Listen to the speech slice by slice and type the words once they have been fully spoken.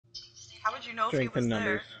How would you know if he Strength was in there?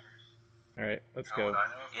 numbers. Alright, let's How go. would I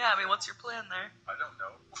know? Yeah, I mean, what's your plan there? I don't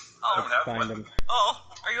know. Oh. I don't have Find one. him. Oh,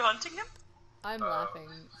 are you hunting him? I'm laughing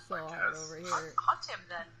so I hard guess. over here. Hunt him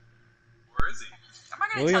then. Where is he? I'm not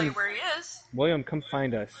gonna tell you where he is. William, come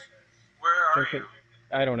find us. Where are Strength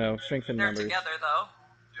you? I don't know. Strength in They're numbers. together though.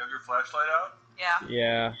 Do you have your flashlight out? Yeah.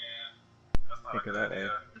 Yeah. That's not Think a of good that way.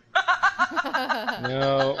 idea.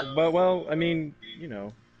 No, but well, I mean, you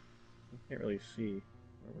know, you can't really see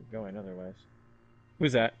where we're going otherwise.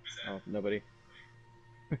 Who's that? Oh, nobody.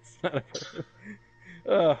 It's not a person.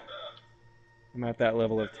 Ugh. I'm at that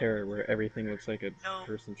level of terror where everything looks like a No.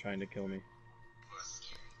 person trying to kill me.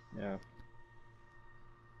 Yeah.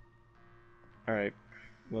 Alright.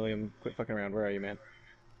 William, quit fucking around. Where are you, man?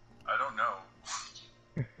 I don't know.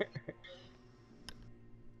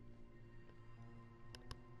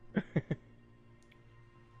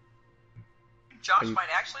 Josh Are you- might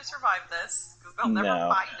actually survive this because they'll never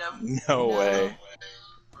No. find him. No way.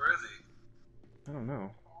 Where is he? I don't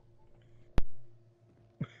know.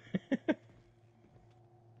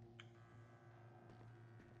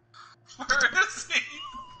 Where is he?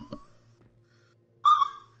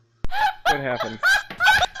 What happened?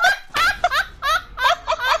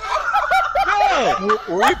 No!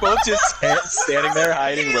 Were we both just standing there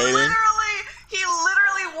hiding, He waiting?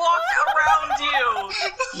 literally walked around you.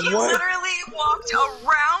 He What? literally walked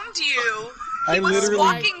around you. I was literally-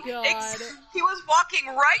 walking. Oh my God. He was walking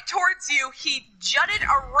right towards you. He jutted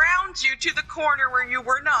around you to the corner where you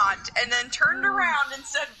were not, and then turned around and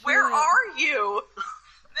said, "Where shit. are you?"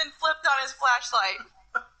 And then flipped on his flashlight.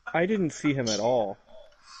 I didn't see him at all.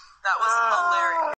 That was hilarious.